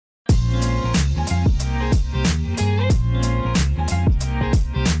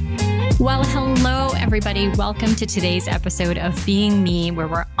Well, hello, everybody. Welcome to today's episode of BeingMe, where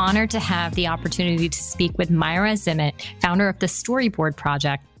we're honored to have the opportunity to speak with Mira Zimet, founder of the Storyboard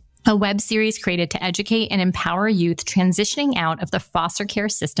Project, a web series created to educate and empower youth transitioning out of the foster care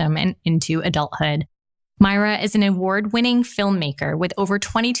system and into adulthood. Mira is an award-winning filmmaker with over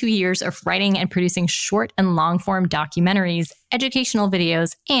 22 years of writing and producing short and long-form documentaries, educational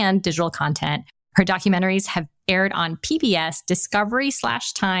videos, and digital content. Her documentaries have aired on PBS,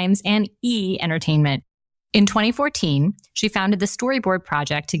 Discovery/Times, and E! Entertainment. In 2014, she founded the Storyboard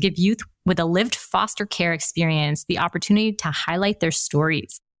Project to give youth with a lived foster care experience the opportunity to highlight their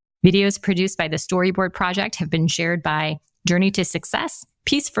stories. Videos produced by the Storyboard Project have been shared by Journey to Success,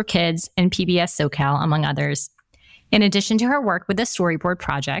 Peace for Kids, and PBS SoCal, among others. In addition to her work with the Storyboard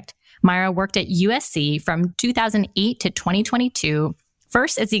Project, Mira worked at USC from 2008 to 2022,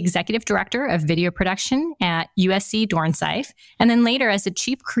 first as the executive director of video production at USC Dornsife, and then later as the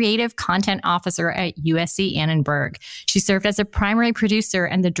chief creative content officer at USC Annenberg. She served as a primary producer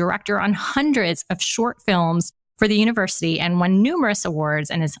and the director on hundreds of short films for the university and won numerous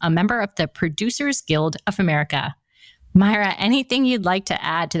awards and is a member of the Producers Guild of America. Mira, anything you'd like to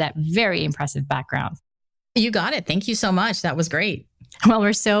add to that very impressive background? You got it. Thank you so much. That was great. Well,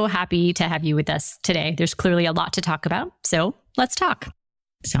 we're so happy to have you with us today. There's clearly a lot to talk about, so let's talk.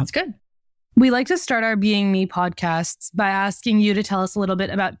 Sounds good. We like to start our Being Me podcasts by asking you to tell us a little bit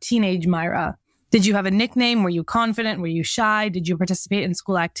about teenage Mira. Did you have a nickname? Were you confident? Were you shy? Did you participate in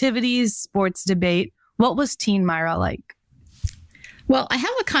school activities, sports debate? What was teen Mira like? Well, I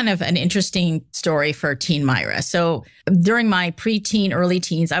have a kind of an interesting story for teen Mira. So during my preteen, early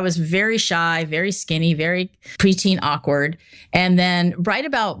teens, I was very shy, very skinny, very preteen awkward. And then right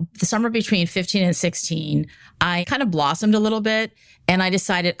about the summer between 15 and 16, I kind of blossomed a little bit. And I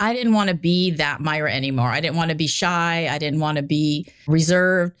decided I didn't want to be that Mira anymore. I didn't want to be shy. I didn't want to be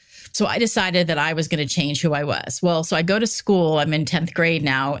reserved. So I decided that I was going to change who I was. Well, so I go to school. I'm in 10th grade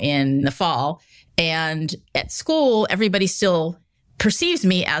now in the fall. And at school, everybody still perceives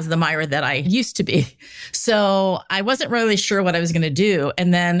me as the Mira that I used to be. So I wasn't really sure what I was going to do.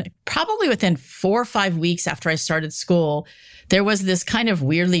 And then probably within 4 or 5 weeks after I started school, there was this kind of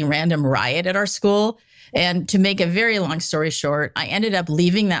weirdly random riot at our school. And to make a very long story short, I ended up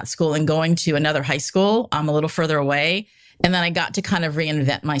leaving that school and going to another high school a little further away. And then I got to kind of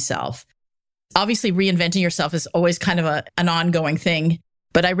reinvent myself. Obviously, reinventing yourself is always kind of an ongoing thing.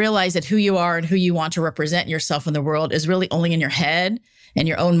 But I realized that who you are and who you want to represent yourself in the world is really only in your head and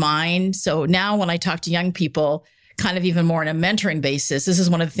your own mind. So now when I talk to young people, kind of even more on a mentoring basis, this is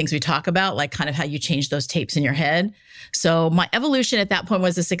one of the things we talk about, like kind of how you change those tapes in your head. So my evolution at that point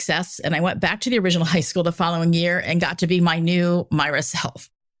was a success. And I went back to the original high school the following year and got to be my new Mira self.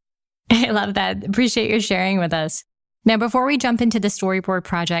 I love that. Appreciate your sharing with us. Now, before we jump into the Storyboard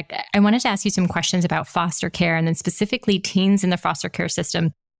Project, I wanted to ask you some questions about foster care and then specifically teens in the foster care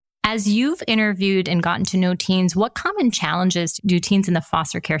system. As you've interviewed and gotten to know teens, what common challenges do teens in the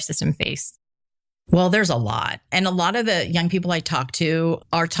foster care system face? Well, there's a lot. And a lot of the young people I talk to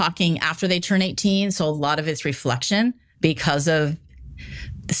are talking after they turn 18. So a lot of it's reflection because of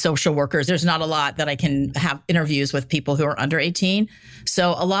the social workers. There's not a lot that I can have interviews with people who are under 18.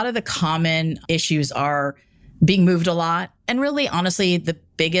 So a lot of the common issues are being moved a lot. And really, honestly, the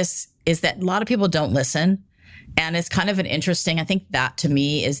biggest is that a lot of people don't listen. And it's kind of an interesting, I think that to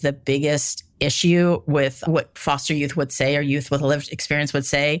me is the biggest issue with what foster youth would say or youth with a lived experience would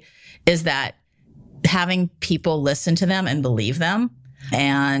say is that having people listen to them and believe them.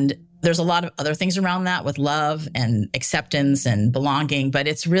 And there's a lot of other things around that with love and acceptance and belonging, but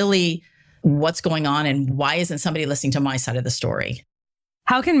it's really what's going on and why isn't somebody listening to my side of the story?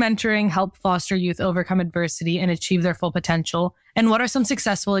 How can mentoring help foster youth overcome adversity and achieve their full potential? And what are some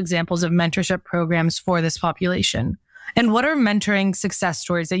successful examples of mentorship programs for this population? And what are mentoring success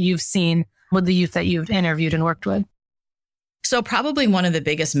stories that you've seen with the youth that you've interviewed and worked with? So probably one of the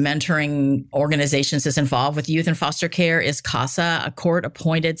biggest mentoring organizations that's involved with youth in foster care is CASA, a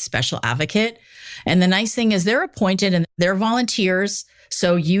court-appointed special advocate. And the nice thing is they're appointed and they're volunteers.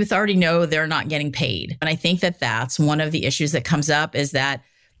 So youth already know they're not getting paid. And I think that that's one of the issues that comes up is that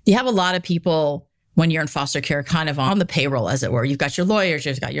you have a lot of people when you're in foster care kind of on the payroll, as it were. You've got your lawyers,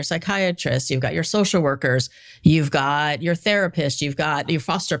 you've got your psychiatrists, you've got your social workers, you've got your therapist, you've got your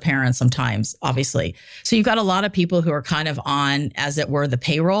foster parents sometimes, obviously. So you've got a lot of people who are kind of on, as it were, the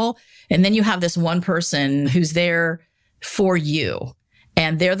payroll. And then you have this one person who's there for you.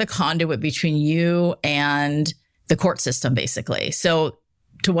 And they're the conduit between you and the court system, basically. So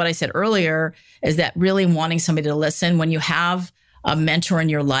to what I said earlier is that really wanting somebody to listen when you have a mentor in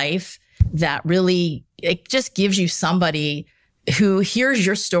your life that really, it just gives you somebody who hears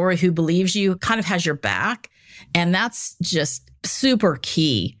your story, who believes you, kind of has your back. And that's just super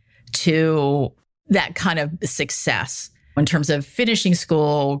key to that kind of success in terms of finishing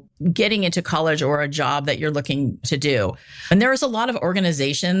school, getting into college or a job that you're looking to do. And there's a lot of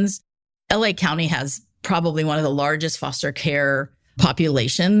organizations. LA County has probably one of the largest foster care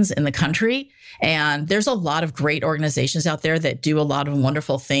populations in the country. And there's a lot of great organizations out there that do a lot of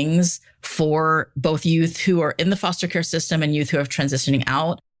wonderful things for both youth who are in the foster care system and youth who are transitioning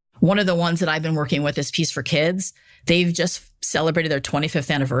out. One of the ones that I've been working with is Peace for Kids. They've just celebrated their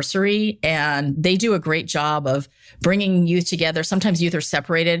 25th anniversary, and they do a great job of bringing youth together. Sometimes youth are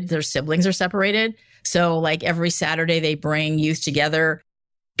separated, their siblings are separated. So like every Saturday, they bring youth together.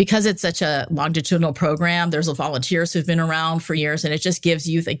 Because it's such a longitudinal program, there's volunteers who've been around for years, and it just gives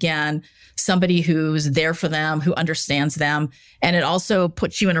youth, again, somebody who's there for them, who understands them. And it also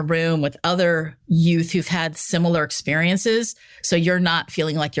puts you in a room with other youth who've had similar experiences. So you're not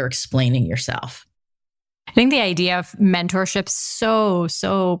feeling like you're explaining yourself. I think the idea of mentorship is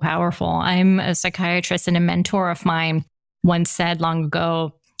so powerful. I'm a psychiatrist, and a mentor of mine once said long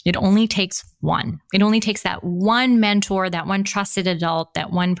ago, it only takes one. It only takes that one mentor, that one trusted adult,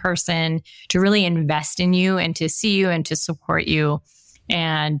 that one person to really invest in you and to see you and to support you.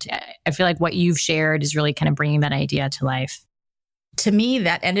 And I feel like what you've shared is really kind of bringing that idea to life. To me,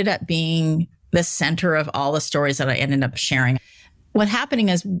 that ended up being the center of all the stories that I ended up sharing. What happening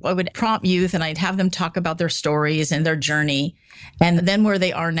is I would prompt youth and I'd have them talk about their stories and their journey and then where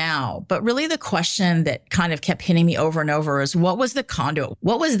they are now. But really the question that kind of kept hitting me over and over is, what was the conduit?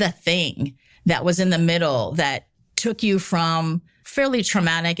 What was the thing that was in the middle that took you from fairly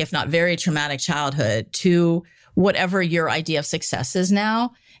traumatic, if not very traumatic childhood to whatever your idea of success is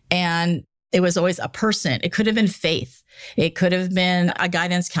now? And it was always a person. It could have been faith. It could have been a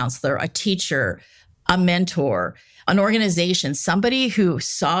guidance counselor, a teacher, a mentor, an organization, somebody who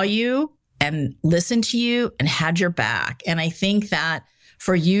saw you and listened to you and had your back. And I think that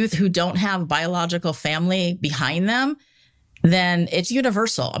for youth who don't have biological family behind them, then it's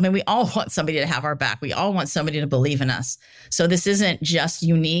universal. I mean, we all want somebody to have our back. We all want somebody to believe in us. So this isn't just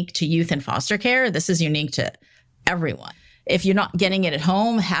unique to youth in foster care. This is unique to everyone. If you're not getting it at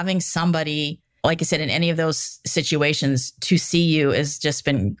home, having somebody, like I said, in any of those situations to see you has just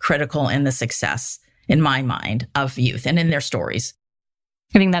been critical in the success, in my mind, of youth and in their stories.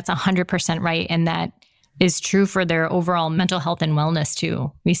 I think that's 100% right. And that is true for their overall mental health and wellness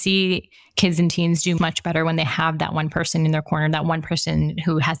too. We see kids and teens do much better when they have that one person in their corner, that one person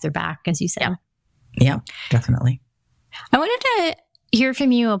who has their back, as you said. Yeah, definitely. I wanted to hear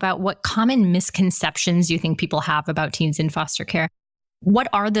from you about what common misconceptions you think people have about teens in foster care. What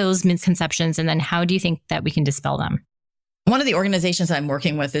are those misconceptions? And then how do you think that we can dispel them? One of the organizations I'm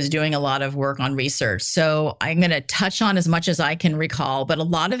working with is doing a lot of work on research. So I'm going to touch on as much as I can recall, but a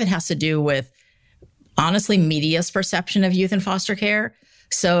lot of it has to do with, honestly, media's perception of youth in foster care.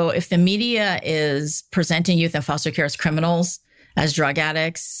 So if the media is presenting youth in foster care as criminals, as drug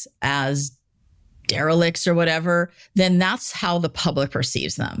addicts, as derelicts or whatever, then that's how the public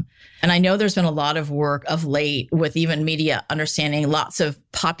perceives them. And I know there's been a lot of work of late with even media understanding lots of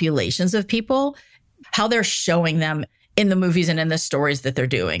populations of people, how they're showing them in the movies and in the stories that they're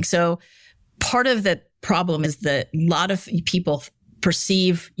doing. So part of the problem is that a lot of people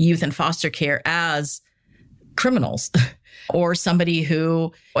perceive youth in foster care as criminals or somebody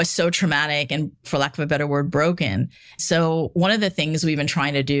who was so traumatic and, for lack of a better word, broken. So one of the things we've been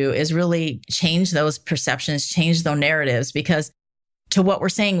trying to do is really change those perceptions, change those narratives, because to what we're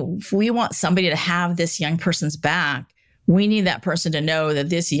saying, if we want somebody to have this young person's back, we need that person to know that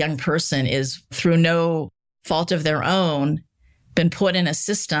this young person is, through no fault of their own, been put in a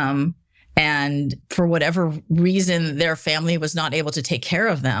system, and for whatever reason, their family was not able to take care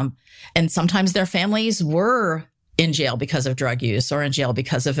of them. And sometimes their families were in jail because of drug use or in jail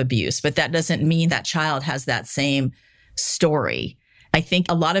because of abuse, but that doesn't mean that child has that same story. I think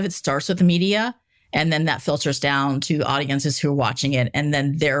a lot of it starts with the media, and then that filters down to audiences who are watching it, and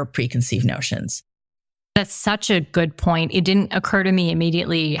then their preconceived notions. That's such a good point. It didn't occur to me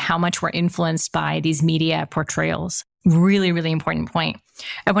immediately how much we're influenced by these media portrayals. Really, really important point.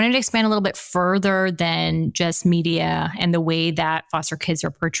 I wanted to expand a little bit further than just media and the way that foster kids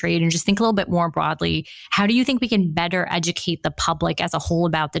are portrayed, and just think a little bit more broadly. How do you think we can better educate the public as a whole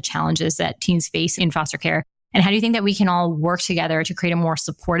about the challenges that teens face in foster care? And how do you think that we can all work together to create a more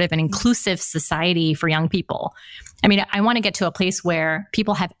supportive and inclusive society for young people? I mean, I want to get to a place where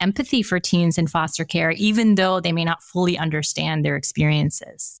people have empathy for teens in foster care, even though they may not fully understand their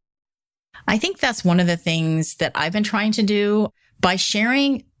experiences. I think that's one of the things that I've been trying to do. By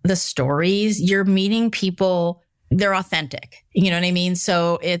sharing the stories, you're meeting people they're authentic. You know what I mean?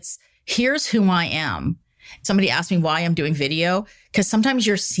 So it's, here's who I am. Somebody asked me why I'm doing video, because sometimes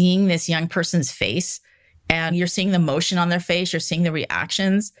you're seeing this young person's face and you're seeing the emotion on their face, you're seeing the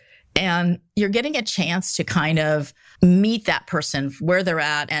reactions, and you're getting a chance to kind of meet that person where they're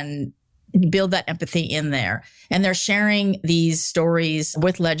at and build that empathy in there. And they're sharing these stories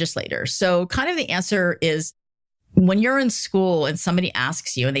with legislators. So kind of the answer is, when you're in school and somebody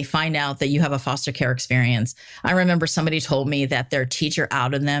asks you and they find out that you have a foster care experience, I remember somebody told me that their teacher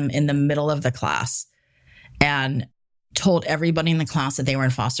outed them in the middle of the class and told everybody in the class that they were in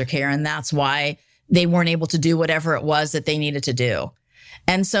foster care. And that's why they weren't able to do whatever it was that they needed to do.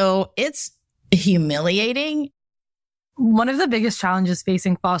 And so it's humiliating. One of the biggest challenges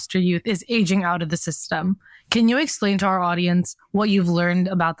facing foster youth is aging out of the system. Can you explain to our audience what you've learned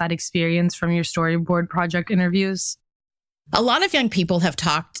about that experience from your Storyboard Project interviews? A lot of young people have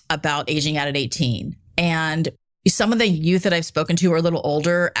talked about aging out at 18. And some of the youth that I've spoken to who are a little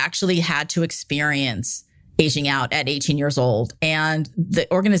older actually had to experience aging out at 18 years old. And the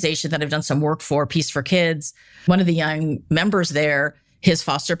organization that I've done some work for, Peace for Kids, one of the young members there, his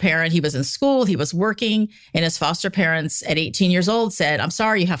foster parent, he was in school, he was working, and his foster parents at 18 years old said, "I'm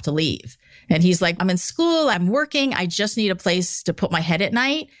sorry, you have to leave." And he's like, "I'm in school, I'm working, I just need a place to put my head at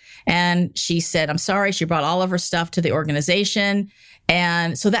night." And she said, "I'm sorry." She brought all of her stuff to the organization.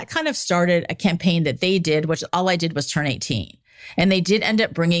 And so that kind of started a campaign that they did, which all I did was turn 18. And they did end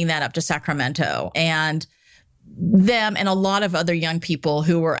up bringing that up to Sacramento. And them and a lot of other young people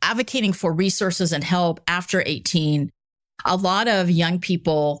who were advocating for resources and help after 18, a lot of young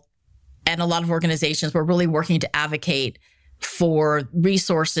people and a lot of organizations were really working to advocate for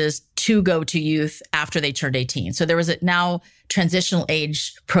resources to go to youth after they turned 18. So there was now transitional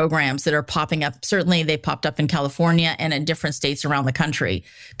age programs that are popping up. Certainly they popped up in California and in different states around the country,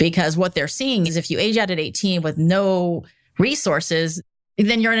 because what they're seeing is if you age out at 18 with no resources,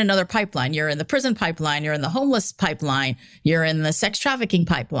 then you're in another pipeline. You're in the prison pipeline, you're in the homeless pipeline, you're in the sex trafficking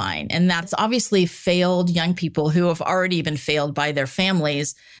pipeline. And that's obviously failed young people who have already been failed by their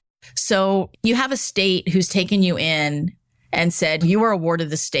families. So you have a state who's taken you in and said, you were awarded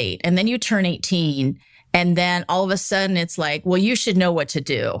the state. And then you turn 18. And then all of a sudden it's like, well, you should know what to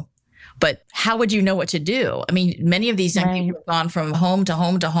do. But how would you know what to do? I mean, many of these young people have gone from home to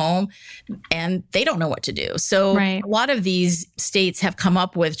home to home, and they don't know what to do. So a lot of these states have come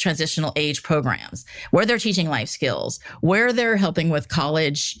up with transitional age programs where they're teaching life skills, where they're helping with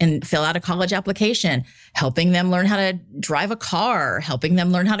college and fill out a college application, helping them learn how to drive a car, helping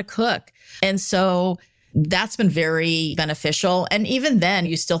them learn how to cook. And so that's been very beneficial. And even then,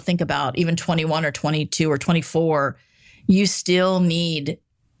 you still think about even 21 or 22 or 24, you still need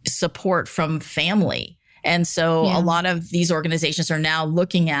support from family. And so a lot of these organizations are now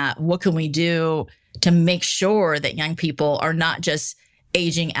looking at what can we do to make sure that young people are not just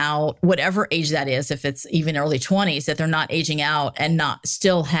aging out, whatever age that is, if it's even early 20s, that they're not aging out and not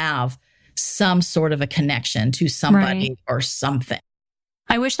still have some sort of a connection to somebody or something.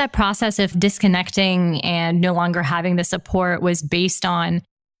 I wish that process of disconnecting and no longer having the support was based on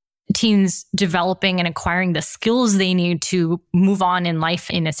teens developing and acquiring the skills they need to move on in life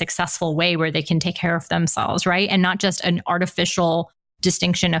in a successful way where they can take care of themselves, right? And not just an artificial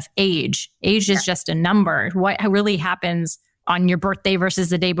distinction of age. Age is just a number. What really happens on your birthday versus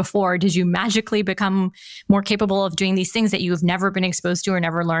the day before? Did you magically become more capable of doing these things that you've never been exposed to or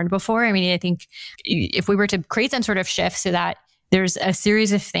never learned before? I mean, I think if we were to create some sort of shift so that there's a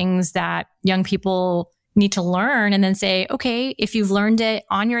series of things that young people need to learn and then say, okay, if you've learned it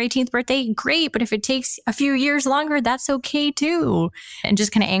on your 18th birthday, great. But if it takes a few years longer, that's okay too. And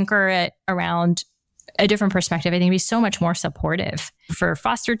just kind of anchor it around a different perspective, I think it'd be so much more supportive for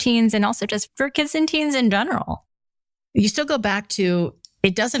foster teens and also just for kids and teens in general. You still go back to,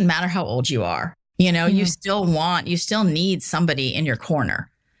 it doesn't matter how old you are. You know, you still need somebody in your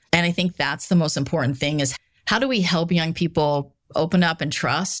corner. And I think that's the most important thing is how do we help young people open up and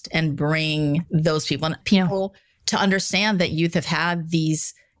trust and bring those people to understand that youth have had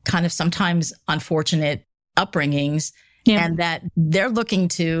these kind of sometimes unfortunate upbringings and that they're looking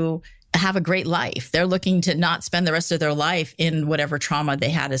to have a great life. They're looking to not spend the rest of their life in whatever trauma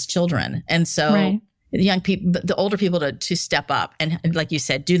they had as children. And so the young people, the older people to step up and, like you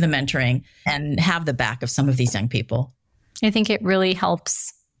said, do the mentoring and have the back of some of these young people. I think it really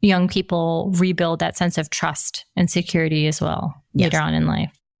helps young people rebuild that sense of trust and security as well later on in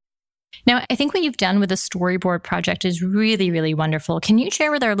life. Now, I think what you've done with the Storyboard Project is really, really wonderful. Can you share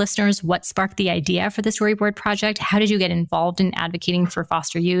with our listeners what sparked the idea for the Storyboard Project? How did you get involved in advocating for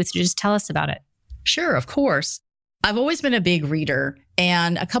foster youth? Just tell us about it. Sure, of course. I've always been a big reader,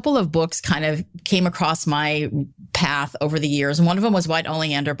 and a couple of books kind of came across my path over the years. And one of them was White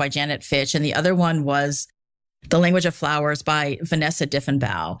Oleander by Janet Fitch. And the other one was The Language of Flowers by Vanessa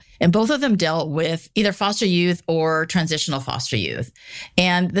Diffenbaugh. And both of them dealt with either foster youth or transitional foster youth.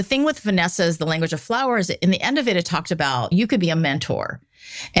 And the thing with Vanessa's The Language of Flowers, in the end of it, it talked about you could be a mentor.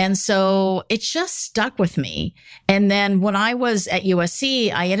 And so it just stuck with me. And then when I was at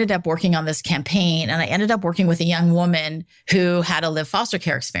USC, I ended up working on this campaign, and I ended up working with a young woman who had a lived foster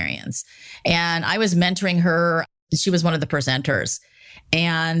care experience. And I was mentoring her. She was one of the presenters.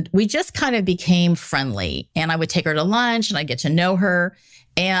 And we just kind of became friendly, and I would take her to lunch and I'd get to know her.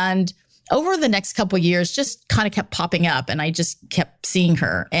 And over the next couple of years, just kind of kept popping up, and I just kept seeing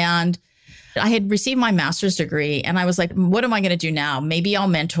her. And I had received my master's degree, and I was like, what am I going to do now? Maybe I'll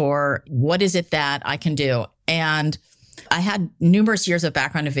mentor. What is it that I can do? And I had numerous years of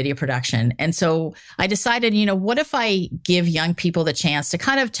background in video production. And so I decided, what if I give young people the chance to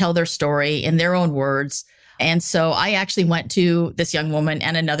kind of tell their story in their own words? And so I actually went to this young woman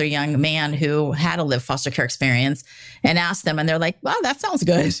and another young man who had a lived foster care experience and asked them, and they're like, wow, that sounds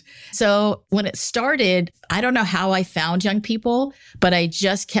good. So when it started, I don't know how I found young people, but I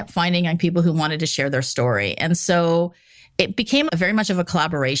just kept finding young people who wanted to share their story. And so it became very much of a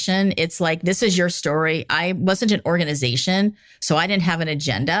collaboration. It's like, this is your story. I wasn't an organization, so I didn't have an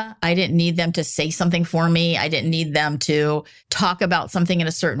agenda. I didn't need them to say something for me. I didn't need them to talk about something in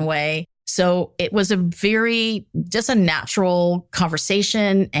a certain way. So it was just a natural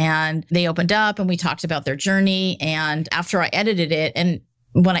conversation, and they opened up and we talked about their journey. And after I edited it, and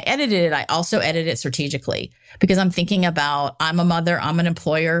when I edited it, I also edited it strategically, because I'm thinking about, I'm a mother, I'm an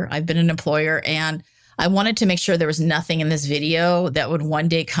employer, I've been an employer, and I wanted to make sure there was nothing in this video that would one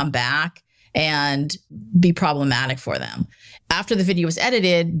day come back and be problematic for them. After the video was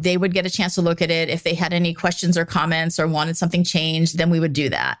edited, they would get a chance to look at it. If they had any questions or comments or wanted something changed, then we would do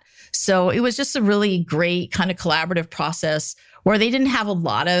that. So it was just a really great kind of collaborative process where they didn't have a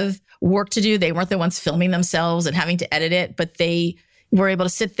lot of work to do. They weren't the ones filming themselves and having to edit it, but they were able to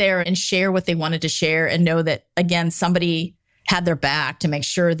sit there and share what they wanted to share and know that, again, somebody had their back to make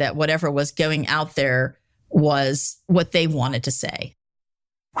sure that whatever was going out there was what they wanted to say.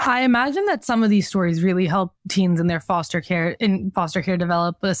 I imagine that some of these stories really help teens in their foster care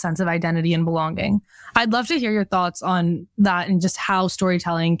develop a sense of identity and belonging. I'd love to hear your thoughts on that and just how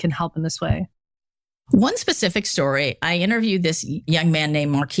storytelling can help in this way. One specific story, I interviewed this young man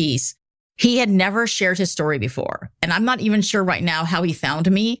named Marquise. He had never shared his story before. And I'm not even sure right now how he found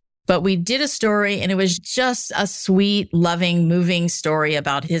me, but we did a story, and it was just a sweet, loving, moving story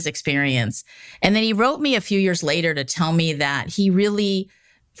about his experience. And then he wrote me a few years later to tell me that he really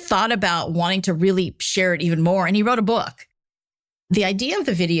thought about wanting to really share it even more. And he wrote a book. The idea of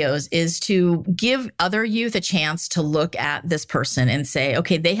the videos is to give other youth a chance to look at this person and say,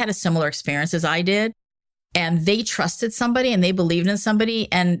 okay, they had a similar experience as I did, and they trusted somebody and they believed in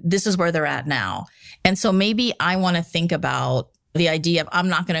somebody, and this is where they're at now. And so maybe I want to think about the idea of, I'm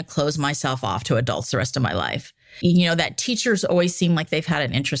not going to close myself off to adults the rest of my life. That teachers always seem like they've had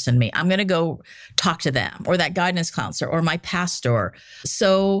an interest in me. I'm going to go talk to them, or that guidance counselor, or my pastor.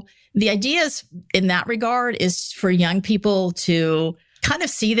 So the idea is, in that regard, is for young people to kind of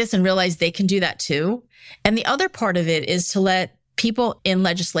see this and realize they can do that too. And the other part of it is to let people in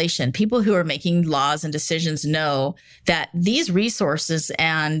legislation, people who are making laws and decisions, know that these resources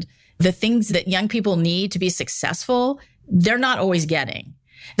and the things that young people need to be successful, they're not always getting.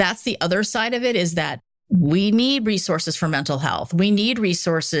 That's the other side of it, is that we need resources for mental health. We need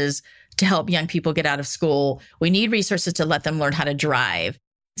resources to help young people get out of school. We need resources to let them learn how to drive.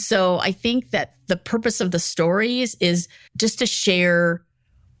 So I think that the purpose of the stories is just to share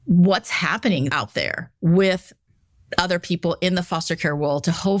what's happening out there with other people in the foster care world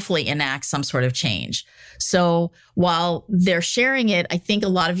to hopefully enact some sort of change. So while they're sharing it, I think a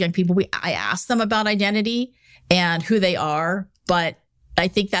lot of young people, I ask them about identity and who they are, but I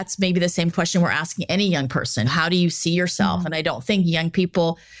think that's maybe the same question we're asking any young person. How do you see yourself? Mm-hmm. And I don't think young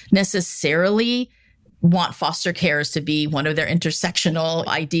people necessarily want foster cares to be one of their intersectional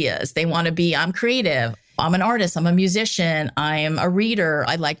ideas. They want to be, I'm creative, I'm an artist, I'm a musician, I'm a reader,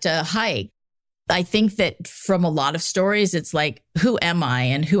 I like to hike. I think that from a lot of stories, it's like, who am I?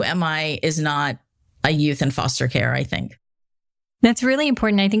 And who am I is not a youth in foster care, I think. That's really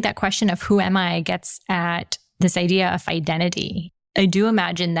important. I think that question of who am I gets at this idea of identity. I do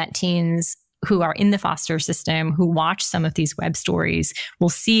imagine that teens who are in the foster system, who watch some of these web stories, will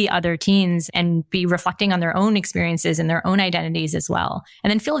see other teens and be reflecting on their own experiences and their own identities as well.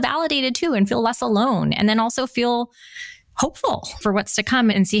 And then feel validated too, and feel less alone. And then also feel hopeful for what's to come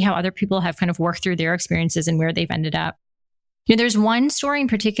and see how other people have kind of worked through their experiences and where they've ended up. There's one story in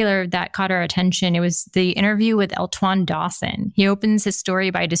particular that caught our attention. It was the interview with Eltwan Dawson. He opens his story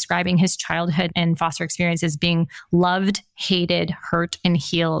by describing his childhood and foster experience as being loved, hated, hurt, and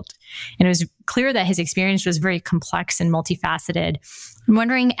healed. And it was clear that his experience was very complex and multifaceted. I'm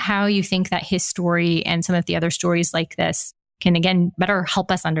wondering how you think that his story and some of the other stories like this can, again, better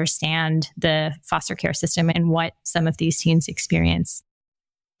help us understand the foster care system and what some of these teens experience.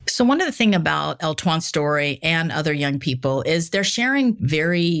 So one of the things about Eltwan's story and other young people is they're sharing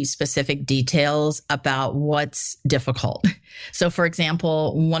very specific details about what's difficult. So for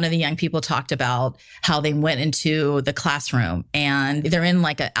example, one of the young people talked about how they went into the classroom and they're in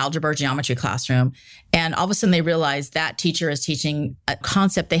like an algebra or geometry classroom. And all of a sudden they realize that teacher is teaching a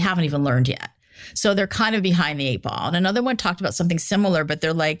concept they haven't even learned yet. So they're kind of behind the eight ball. And another one talked about something similar, but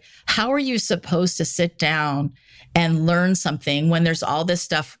they're like, how are you supposed to sit down and learn something when there's all this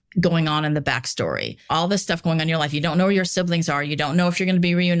stuff going on in the backstory, all this stuff going on in your life? You don't know where your siblings are. You don't know if you're going to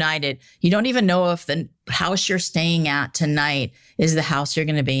be reunited. You don't even know if the house you're staying at tonight is the house you're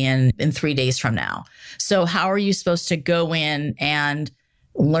going to be in 3 days from now. So how are you supposed to go in and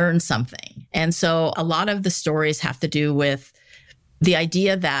learn something? And so a lot of the stories have to do with the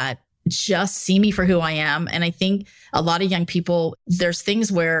idea that just see me for who I am. And I think a lot of young people, there's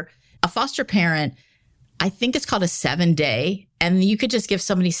things where a foster parent, I think it's called a 7-day, and you could just give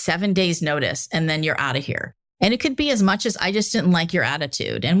somebody 7 days notice and then you're out of here. And it could be as much as I just didn't like your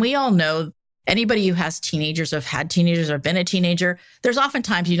attitude. And we all know anybody who has teenagers or have had teenagers or been a teenager, there's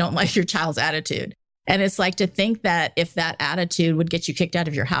oftentimes you don't like your child's attitude. And it's like to think that if that attitude would get you kicked out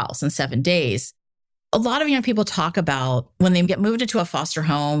of your house in 7 days. A lot of young people talk about when they get moved into a foster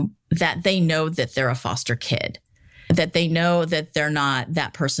home that they know that they're a foster kid, that they know that they're not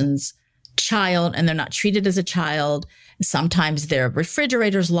that person's child and they're not treated as a child. Sometimes their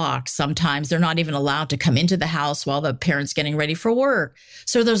refrigerator's locked. Sometimes they're not even allowed to come into the house while the parent's getting ready for work.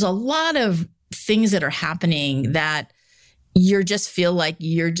 So there's a lot of things that are happening that you just feel like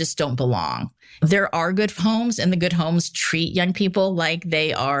you just don't belong. There are good homes, and the good homes treat young people like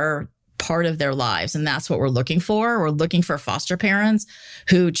they are part of their lives. And that's what we're looking for. We're looking for foster parents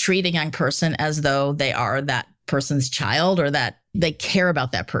who treat a young person as though they are that person's child or that they care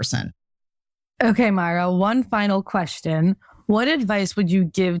about that person. Okay, Mira, one final question. What advice would you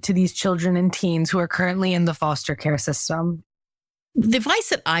give to these children and teens who are currently in the foster care system? The advice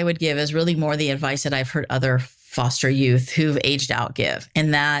that I would give is really more the advice that I've heard other foster youth who've aged out give,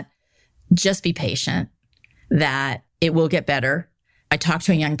 and that just be patient, that it will get better. I talked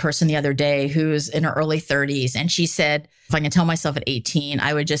to a young person the other day who's in her early 30s, and she said, if I can tell myself at 18,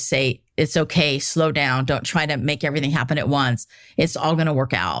 I would just say, it's okay, slow down. Don't try to make everything happen at once. It's all going to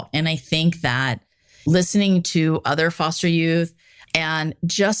work out. And I think that listening to other foster youth and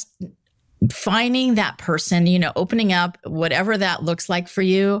just finding that person, opening up whatever that looks like for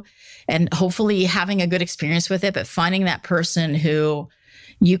you and hopefully having a good experience with it, but finding that person who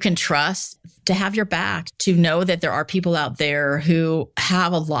you can trust to have your back, to know that there are people out there who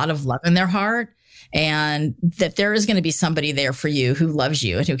have a lot of love in their heart and that there is going to be somebody there for you who loves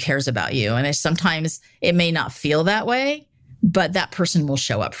you and who cares about you. And sometimes it may not feel that way, but that person will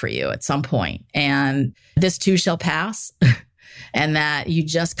show up for you at some point. And this too shall pass. And that you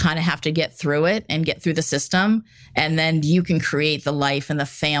just kind of have to get through it and get through the system. And then you can create the life and the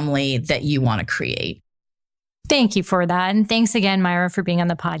family that you want to create. Thank you for that. And thanks again, Mira, for being on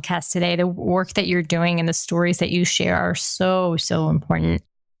the podcast today. The work that you're doing and the stories that you share are so, so important.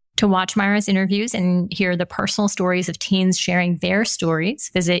 To watch Mira's interviews and hear the personal stories of teens sharing their stories,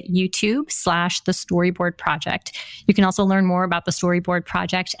 visit YouTube/The Storyboard Project. You can also learn more about the Storyboard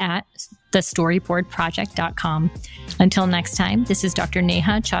Project at thestoryboardproject.com. Until next time, this is Dr.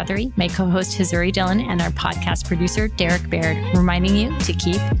 Neha Chaudhary, my co-host Hazuri Dillon, and our podcast producer, Derek Baird, reminding you to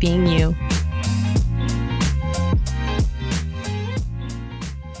keep being you.